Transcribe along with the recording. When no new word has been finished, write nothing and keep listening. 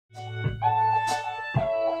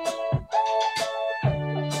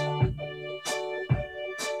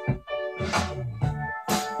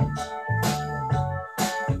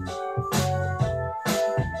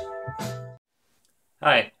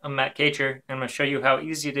I'm Matt Kacher, and I'm going to show you how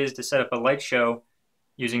easy it is to set up a light show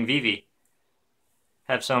using ViVi.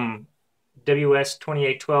 Have some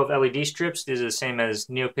WS2812 LED strips. These are the same as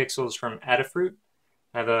Neopixels from Adafruit.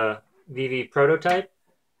 Have a ViVi prototype.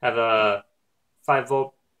 Have a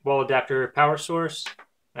 5-volt wall adapter power source.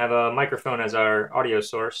 I have a microphone as our audio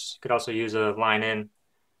source. You could also use a line in.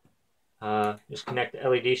 Just connect the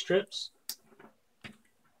LED strips.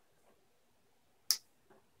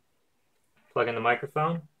 Plug in the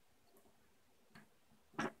microphone.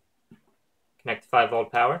 Connect the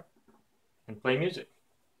 5-volt power and play music.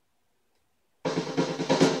 You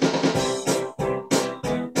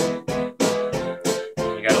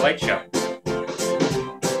got a light show.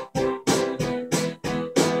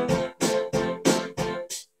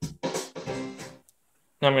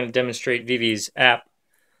 Now I'm going to demonstrate ViVi's app.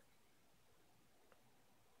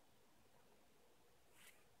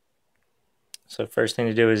 So first thing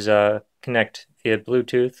to do is connect via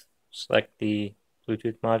Bluetooth. Select the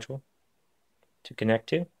Bluetooth module to connect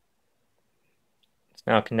to. It's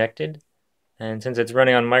now connected, and since it's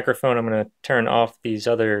running on microphone, I'm going to turn off these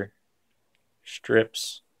other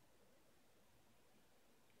strips,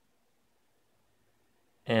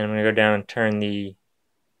 and I'm going to go down and turn the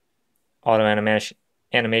auto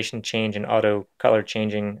animation change and auto color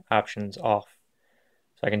changing options off,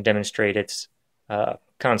 so I can demonstrate its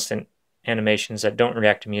constant animations that don't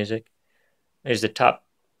react to music. There's the top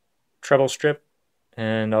treble strip,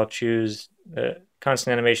 and I'll choose the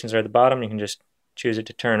constant animations are at the bottom. You can just choose it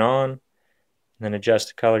to turn on, and then adjust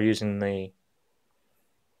the color using the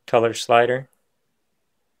color slider.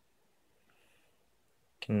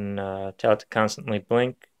 You can tell it to constantly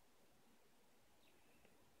blink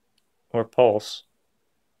or pulse.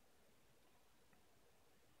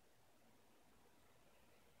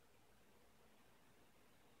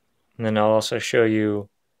 And then I'll also show you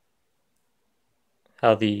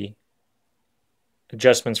how the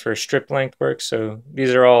adjustments for strip length work. So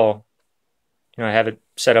these are all, I have it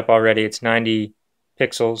set up already. It's 90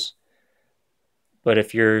 pixels. But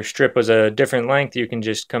if your strip was a different length, you can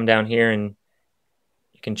just come down here and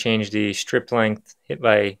you can change the strip length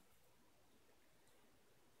by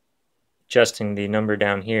adjusting the number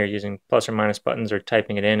down here using plus or minus buttons or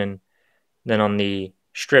typing it in. And then on the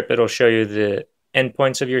strip, it'll show you the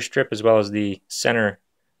endpoints of your strip as well as the center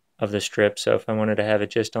of the strip. So if I wanted to have it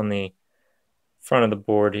just on the front of the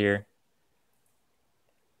board here,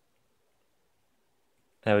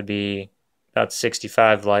 that would be about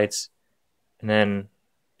 65 lights, and then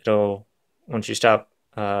it'll, once you stop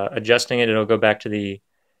adjusting it, it'll go back to the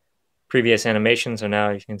previous animation. So now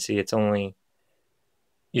you can see it's only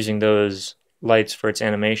using those lights for its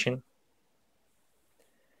animation.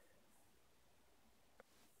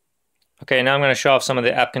 Okay, now I'm going to show off some of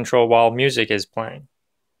the app control while music is playing.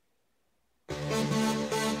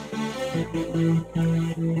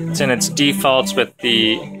 It's in its defaults with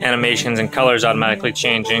the animations and colors automatically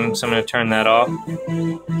changing, so I'm going to turn that off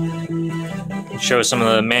and show some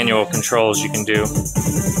of the manual controls you can do.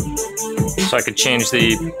 So I could change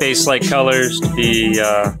the base light colors to be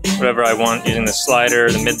whatever I want using the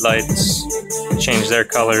slider, the mid lights, change their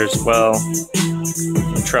color as well,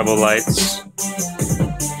 the treble lights.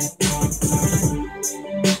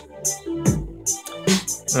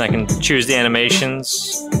 And I can choose the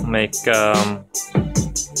animations, make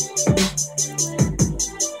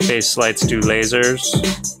base lights do lasers,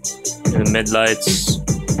 do the mid lights,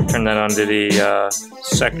 turn that onto the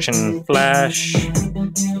section flash,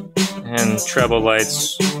 and treble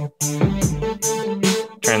lights,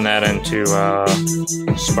 turn that into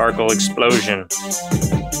sparkle explosion.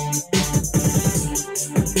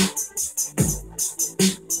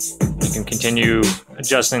 You can continue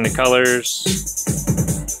adjusting the colors.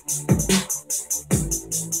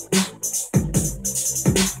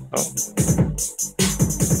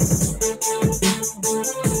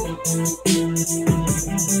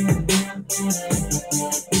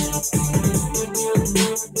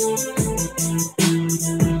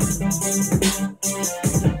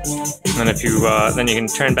 And if you then you can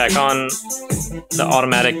turn back on the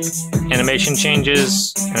automatic animation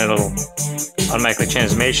changes, and it'll automatically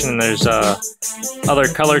change animation. And there's other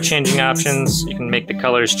color changing options. You can make the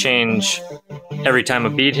colors change every time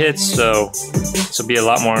a beat hits, so this will be a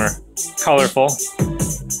lot more colorful.